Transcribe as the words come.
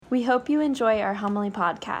We hope you enjoy our homily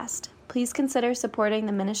podcast. Please consider supporting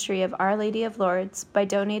the ministry of Our Lady of Lourdes by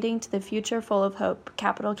donating to the Future Full of Hope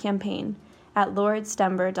capital campaign at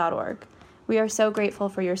lourdesdenver.org. We are so grateful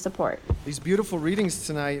for your support. These beautiful readings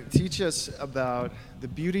tonight teach us about the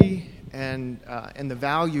beauty and the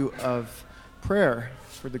value of prayer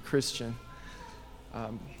for the Christian.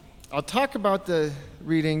 I'll talk about the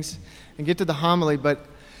readings and get to the homily, but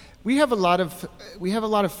we have a lot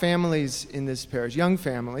of families in this parish, young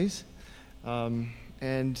families,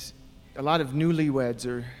 and a lot of newlyweds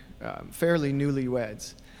or fairly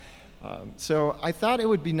newlyweds. So I thought it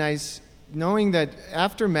would be nice, knowing that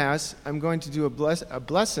after Mass I'm going to do a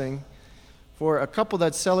blessing for a couple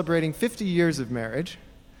that's celebrating 50 years of marriage,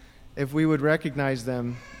 if we would recognize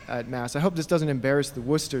them at Mass. I hope this doesn't embarrass the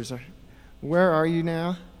Worcesters. Where are you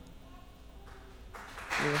now?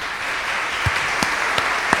 Yeah.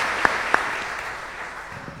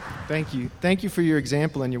 Thank you. Thank you for your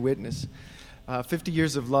example and your witness. 50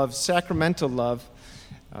 years of love, sacramental love,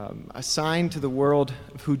 a sign to the world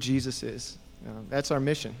of who Jesus is. That's our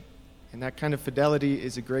mission. And that kind of fidelity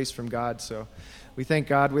is a grace from God. So we thank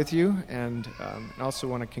God with you, and also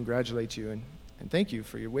want to congratulate you and thank you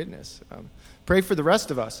for your witness. Pray for the rest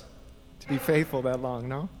of us to be faithful that long,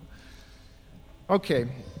 no? Okay.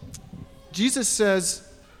 Jesus says,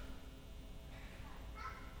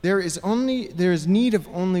 there is need of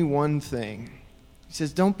only one thing. He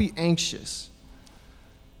says, don't be anxious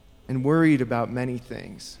and worried about many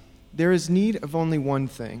things. There is need of only one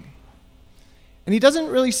thing. And he doesn't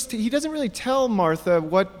really tell Martha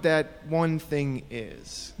what that one thing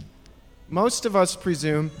is. Most of us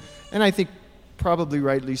presume, and I think probably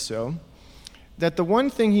rightly so, that the one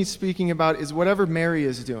thing he's speaking about is whatever Mary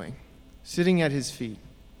is doing, sitting at his feet.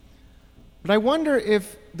 But I wonder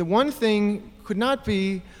if the one thing could not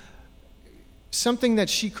be something that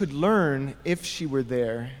she could learn if she were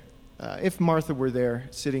there, if Martha were there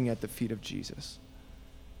sitting at the feet of Jesus.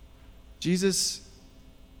 Jesus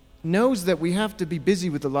knows that we have to be busy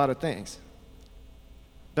with a lot of things.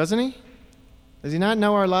 Doesn't he? Does he not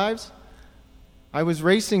know our lives? I was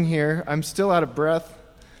racing here. I'm still out of breath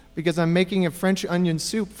because I'm making a French onion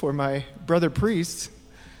soup for my brother priests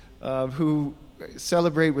who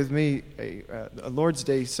celebrate with me a Lord's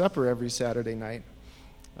Day supper every Saturday night.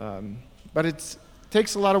 But it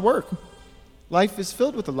takes a lot of work. Life is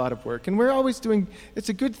filled with a lot of work, and we're always doing, it's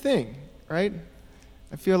a good thing, right?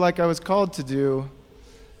 I feel like I was called to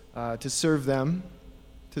serve them,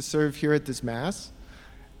 to serve here at this Mass.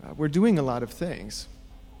 We're doing a lot of things.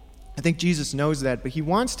 I think Jesus knows that, but he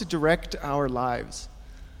wants to direct our lives.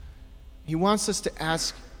 He wants us to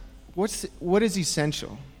ask, what is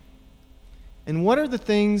essential? And what are the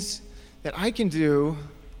things that I can do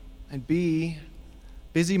and be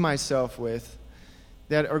busy myself with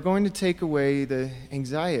that are going to take away the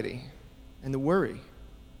anxiety and the worry?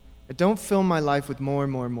 That don't fill my life with more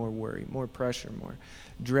and more and more worry, more pressure, more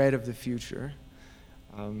dread of the future,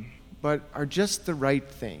 but are just the right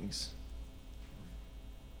things.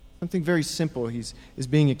 Something very simple is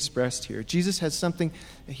being expressed here. Jesus has something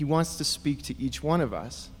that he wants to speak to each one of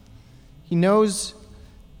us. He knows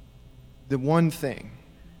the one thing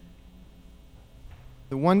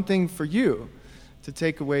for you to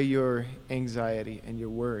take away your anxiety and your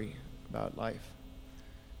worry about life.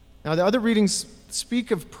 Now, the other readings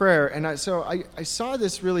speak of prayer, and I saw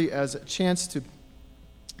this really as a chance to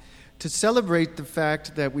celebrate the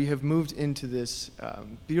fact that we have moved into this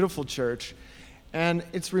beautiful church. And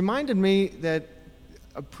it's reminded me that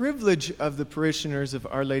a privilege of the parishioners of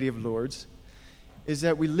Our Lady of Lourdes is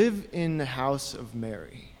that we live in the house of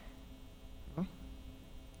Mary.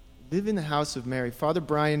 Live in the house of Mary. Father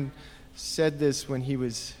Brian said this when he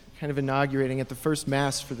was kind of inaugurating at the first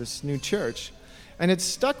Mass for this new church. And it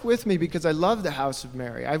stuck with me because I love the house of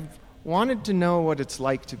Mary. I've wanted to know what it's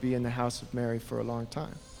like to be in the house of Mary for a long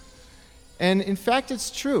time. And in fact, it's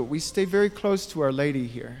true. We stay very close to Our Lady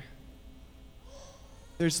here.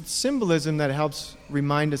 There's symbolism that helps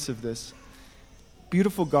remind us of this.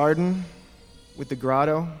 Beautiful garden with the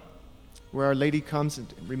grotto, where Our Lady comes and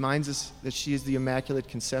reminds us that she is the Immaculate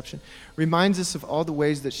Conception, reminds us of all the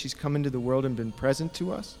ways that she's come into the world and been present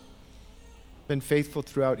to us, been faithful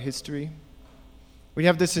throughout history. We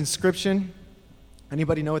have this inscription.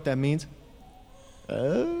 Anybody know what that means?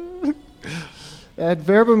 Ad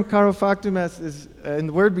verbum caro factum est, and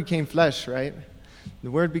the Word became flesh, right?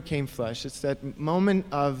 The Word became flesh. It's that moment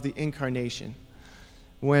of the incarnation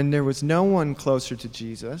when there was no one closer to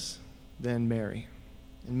Jesus than Mary.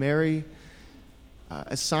 And Mary,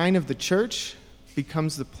 a sign of the church,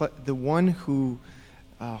 becomes the one who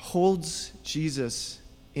holds Jesus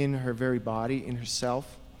in her very body, in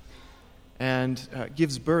herself, and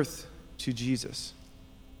gives birth to Jesus,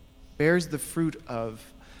 bears the fruit of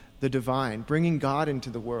the divine, bringing God into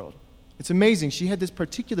the world. It's amazing. She had this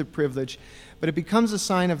particular privilege, but it becomes a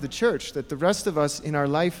sign of the church that the rest of us in our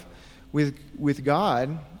life with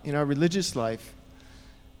God, in our religious life,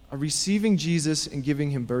 are receiving Jesus and giving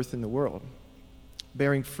him birth in the world,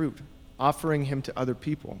 bearing fruit, offering him to other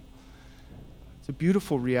people. It's a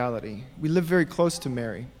beautiful reality. We live very close to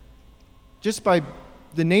Mary, just by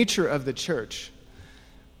the nature of the church,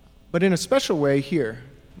 but in a special way here,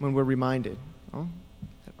 when we're reminded,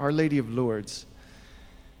 Our Lady of Lourdes.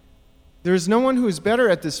 There is no one who is better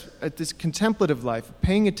at this contemplative life, of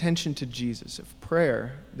paying attention to Jesus, of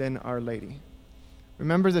prayer, than Our Lady.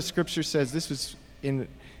 Remember the scripture says, this was in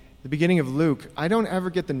the beginning of Luke, I don't ever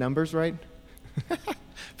get the numbers right.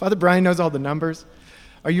 Father Brian knows all the numbers.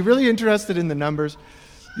 Are you really interested in the numbers?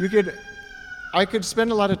 I could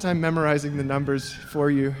spend a lot of time memorizing the numbers for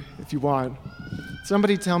you if you want.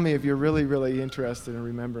 Somebody tell me if you're really, really interested in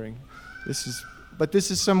remembering. This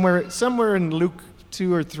is somewhere in Luke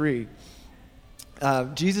 2 or 3.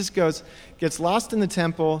 Jesus gets lost in the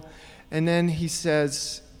temple, and then he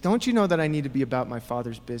says, don't you know that I need to be about my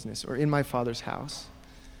Father's business, or in my Father's house?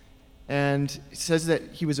 And it says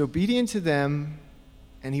that he was obedient to them,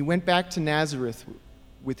 and he went back to Nazareth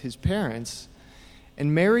with his parents,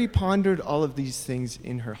 and Mary pondered all of these things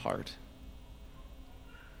in her heart.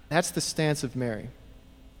 That's the stance of Mary.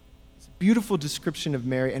 It's a beautiful description of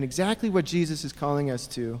Mary, and exactly what Jesus is calling us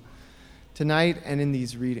to tonight and in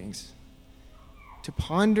these readings. To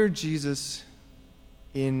ponder Jesus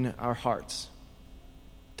in our hearts,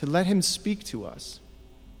 to let him speak to us.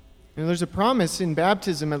 There's a promise in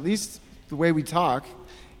baptism, at least the way we talk,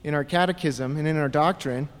 in our catechism and in our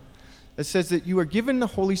doctrine, that says that you are given the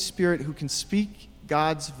Holy Spirit who can speak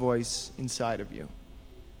God's voice inside of you.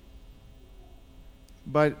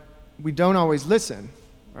 But we don't always listen,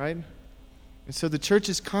 right? And so the church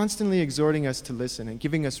is constantly exhorting us to listen and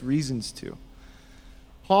giving us reasons to.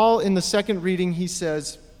 Paul, in the second reading, he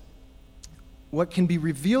says, what can be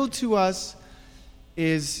revealed to us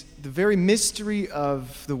is the very mystery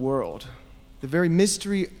of the world. The very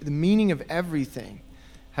mystery, the meaning of everything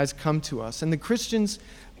has come to us. And the Christians,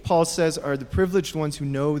 Paul says, are the privileged ones who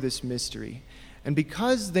know this mystery. And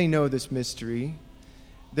because they know this mystery,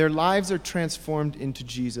 their lives are transformed into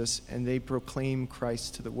Jesus, and they proclaim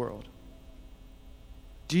Christ to the world.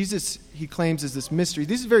 Jesus, he claims, is this mystery.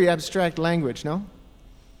 This is very abstract language, no?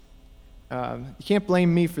 You can't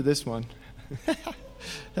blame me for this one.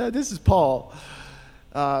 This is Paul.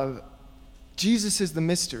 Jesus is the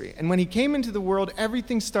mystery. And when he came into the world,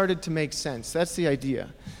 everything started to make sense. That's the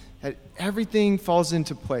idea. Everything falls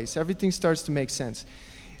into place. Everything starts to make sense.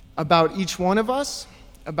 About each one of us,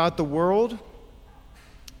 about the world,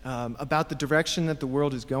 about the direction that the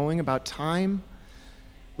world is going, about time.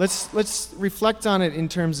 Let's reflect on it in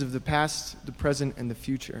terms of the past, the present, and the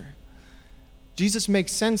future. Jesus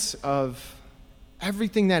makes sense of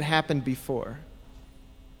everything that happened before.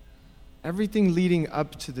 Everything leading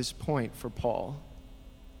up to this point for Paul.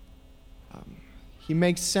 He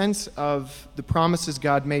makes sense of the promises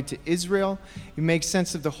God made to Israel. He makes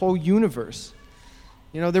sense of the whole universe.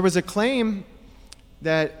 There was a claim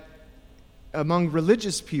that among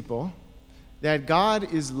religious people that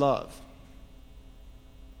God is love.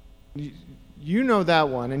 You know that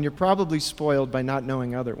one, and you're probably spoiled by not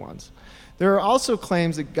knowing other ones. There are also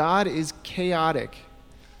claims that God is chaotic,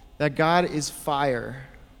 that God is fire,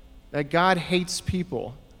 that God hates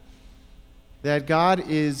people, that God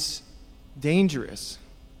is dangerous,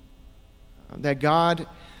 that God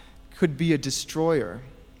could be a destroyer,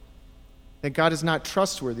 that God is not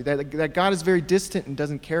trustworthy, that God is very distant and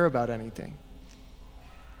doesn't care about anything.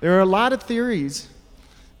 There are a lot of theories,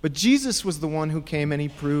 but Jesus was the one who came and he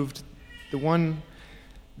proved the one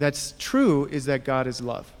that's true is that God is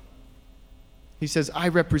love. He says, I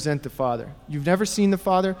represent the Father. You've never seen the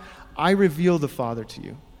Father? I reveal the Father to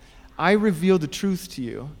you. I reveal the truth to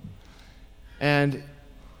you. And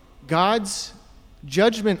God's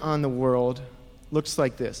judgment on the world looks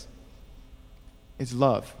like this. It's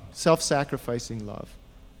love, self-sacrificing love.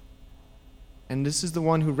 And this is the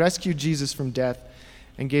one who rescued Jesus from death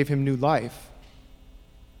and gave him new life.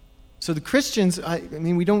 So the Christians,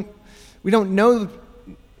 we don't know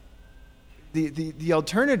the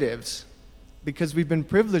alternatives because we've been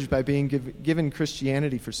privileged by being given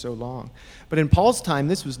Christianity for so long. But in Paul's time,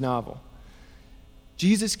 this was novel.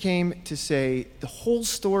 Jesus came to say the whole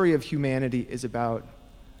story of humanity is about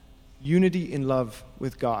unity in love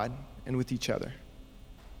with God and with each other.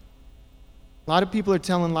 A lot of people are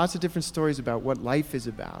telling lots of different stories about what life is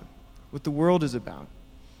about, what the world is about.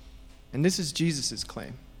 And this is Jesus'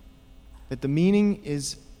 claim. that the meaning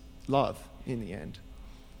is love in the end.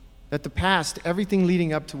 That the past, everything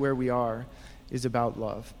leading up to where we are, is about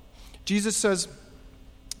love. Jesus says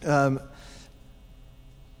that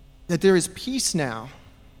there is peace now.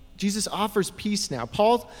 Jesus offers peace now.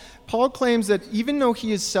 Paul claims that even though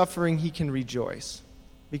he is suffering, he can rejoice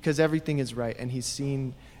because everything is right and he's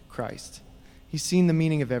seen Christ. He's seen the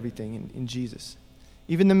meaning of everything in Jesus,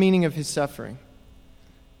 even the meaning of his suffering.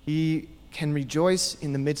 He can rejoice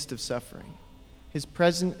in the midst of suffering. His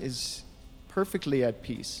present is perfectly at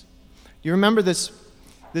peace. You remember this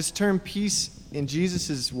term peace in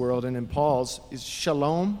Jesus' world and in Paul's is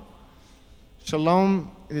shalom. Shalom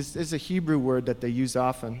is a Hebrew word that they use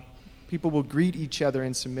often. People will greet each other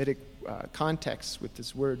in Semitic contexts with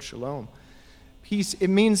this word, shalom. Peace, it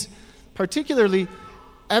means particularly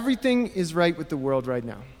everything is right with the world right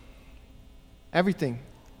now. Everything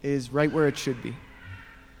is right where it should be.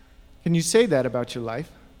 Can you say that about your life?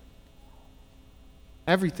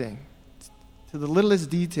 Everything, to the littlest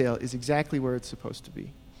detail, is exactly where it's supposed to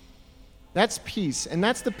be. That's peace, and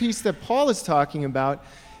that's the peace that Paul is talking about.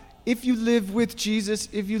 If you live with Jesus,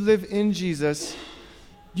 if you live in Jesus,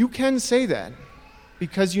 you can say that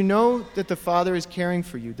because you know that the Father is caring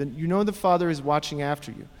for you, that you know the Father is watching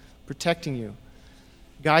after you, protecting you,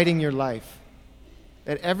 guiding your life.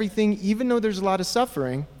 That everything, even though there's a lot of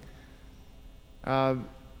suffering,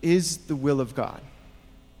 is the will of God,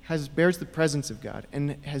 bears the presence of God,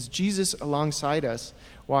 and has Jesus alongside us,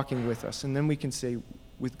 walking with us. And then we can say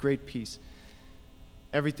with great peace,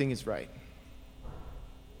 everything is right.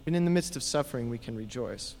 Even in the midst of suffering, we can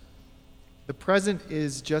rejoice. The present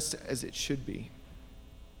is just as it should be.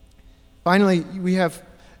 Finally, we have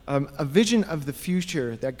a vision of the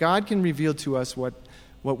future that God can reveal to us what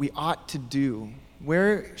we ought to do.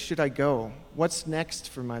 Where should I go? What's next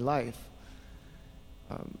for my life?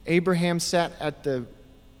 Abraham sat at the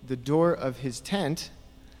door of his tent,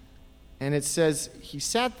 and it says he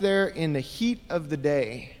sat there in the heat of the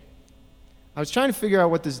day. I was trying to figure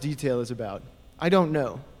out what this detail is about. I don't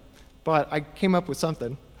know, but I came up with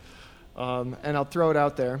something, and I'll throw it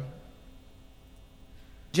out there.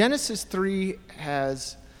 Genesis 3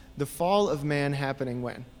 has the fall of man happening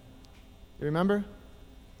when? You remember?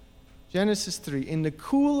 Genesis 3, in the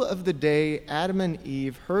cool of the day, Adam and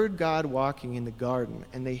Eve heard God walking in the garden,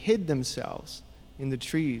 and they hid themselves in the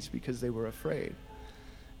trees because they were afraid.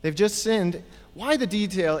 They've just sinned. Why the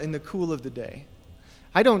detail in the cool of the day?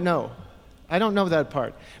 I don't know. I don't know that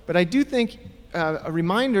part. But I do think a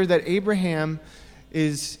reminder that Abraham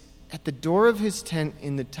is at the door of his tent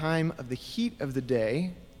in the time of the heat of the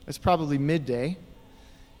day. That's probably midday.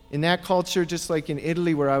 In that culture, just like in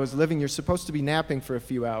Italy where I was living, you're supposed to be napping for a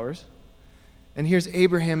few hours. And here's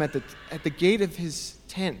Abraham at the gate of his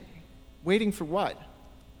tent, waiting for what?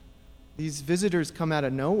 These visitors come out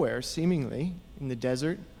of nowhere, seemingly, in the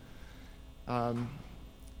desert.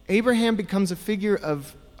 Abraham becomes a figure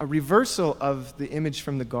of a reversal of the image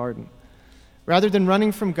from the garden. Rather than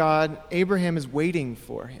running from God, Abraham is waiting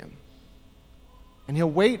for him. And he'll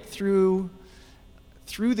wait through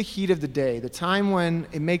the heat of the day, the time when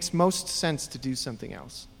it makes most sense to do something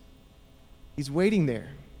else. He's waiting there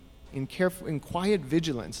in quiet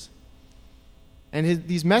vigilance. And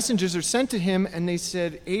these messengers are sent to him, and they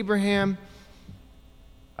said, Abraham,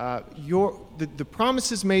 the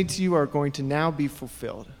promises made to you are going to now be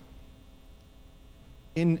fulfilled.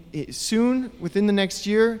 Soon, within the next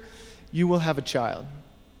year, you will have a child.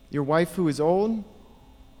 Your wife who is old,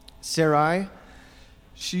 Sarai,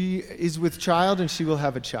 she is with child, and she will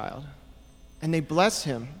have a child. And they bless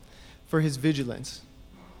him for his vigilance.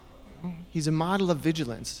 He's a model of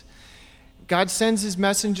vigilance. God sends his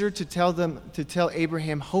messenger to tell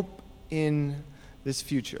Abraham hope in this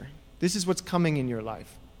future. This is what's coming in your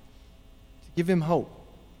life. To give him hope.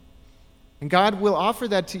 And God will offer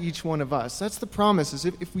that to each one of us. That's the promise. Is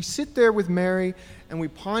if we sit there with Mary and we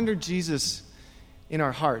ponder Jesus in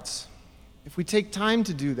our hearts, if we take time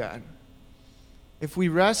to do that, if we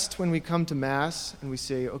rest when we come to Mass and we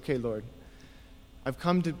say, okay, Lord, I've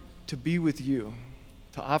come to be with you,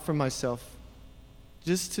 to offer myself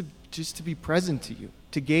just to be present to you,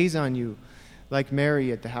 to gaze on you like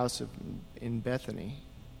Mary at the house in Bethany,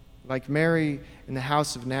 like Mary in the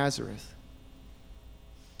house of Nazareth,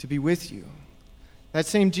 to be with you. That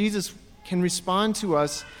same Jesus can respond to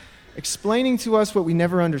us, explaining to us what we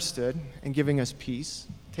never understood and giving us peace,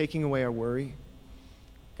 taking away our worry.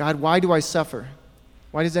 God, why do I suffer?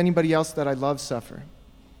 Why does anybody else that I love suffer?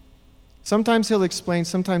 Sometimes he'll explain,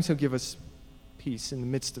 sometimes he'll give us peace in the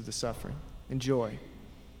midst of the suffering and joy.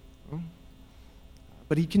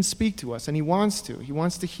 But he can speak to us, and he wants to. He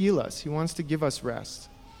wants to heal us. He wants to give us rest.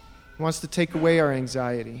 He wants to take away our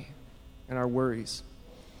anxiety and our worries.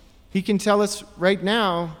 He can tell us right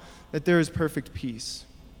now that there is perfect peace.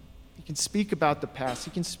 He can speak about the past.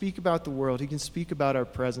 He can speak about the world. He can speak about our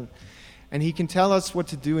present. And he can tell us what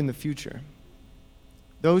to do in the future.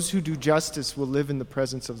 Those who do justice will live in the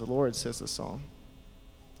presence of the Lord, says the psalm.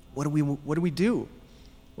 What do we do?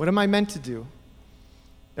 What am I meant to do?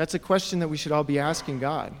 That's a question that we should all be asking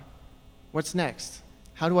God. What's next?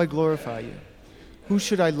 How do I glorify you? Who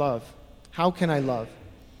should I love? How can I love?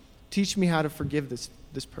 Teach me how to forgive this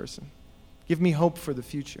person. Give me hope for the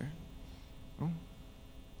future. Oh.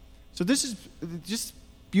 So this is just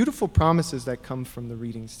beautiful promises that come from the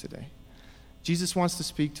readings today. Jesus wants to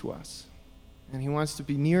speak to us, and he wants to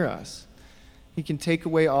be near us. He can take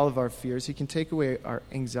away all of our fears. He can take away our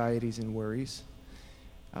anxieties and worries.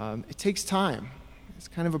 It takes time. It's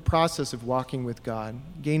kind of a process of walking with God,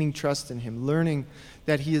 gaining trust in him, learning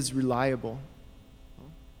that he is reliable.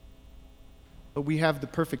 But we have the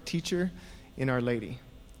perfect teacher in Our Lady,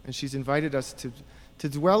 and she's invited us to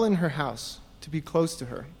dwell in her house, to be close to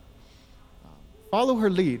her. Follow her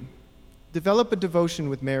lead. Develop a devotion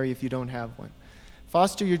with Mary if you don't have one.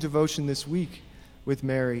 Foster your devotion this week with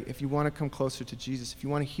Mary if you want to come closer to Jesus, if you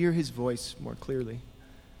want to hear his voice more clearly.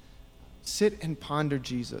 Sit and ponder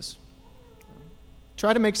Jesus.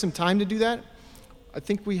 Try to make some time to do that. I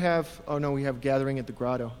think we have gathering at the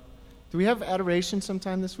grotto. Do we have adoration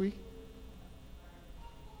sometime this week?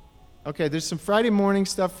 Okay, there's some Friday morning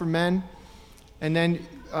stuff for men. And then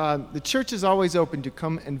the church is always open to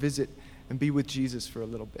come and visit and be with Jesus for a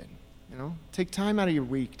little bit. Take time out of your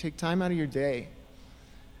week. Take time out of your day.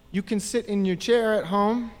 You can sit in your chair at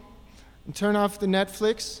home and turn off the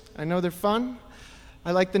Netflix. I know they're fun.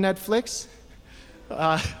 I like the Netflix.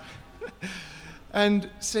 And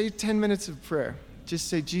say 10 minutes of prayer. Just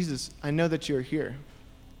say, Jesus, I know that you're here.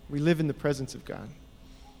 We live in the presence of God.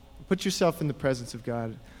 Put yourself in the presence of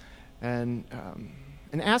God and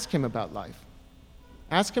ask him about life.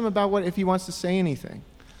 Ask him about if he wants to say anything.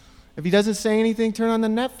 If he doesn't say anything, turn on the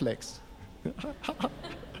Netflix.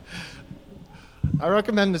 I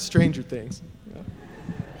recommend the Stranger Things.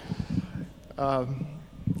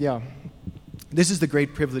 This is the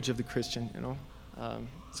great privilege of the Christian,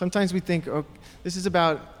 Sometimes we think,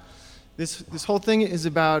 this whole thing is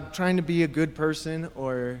about trying to be a good person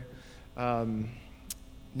or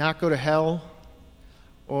not go to hell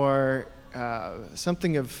or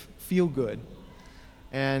something of feel good.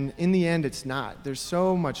 And in the end, it's not. There's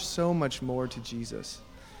so much more to Jesus.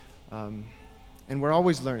 And we're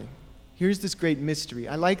always learning. Here's this great mystery.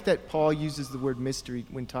 I like that Paul uses the word mystery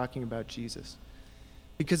when talking about Jesus,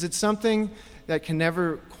 because it's something that can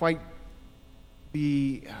never quite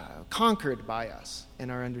be conquered by us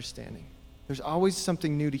in our understanding. There's always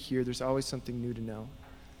something new to hear. There's always something new to know.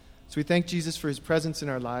 So we thank Jesus for his presence in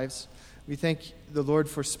our lives. We thank the Lord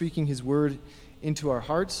for speaking his word into our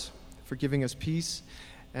hearts, for giving us peace.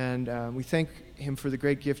 And we thank him for the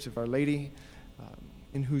great gift of Our Lady,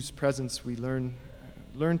 in whose presence we learn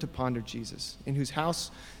to ponder Jesus, in whose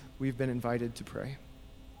house we've been invited to pray.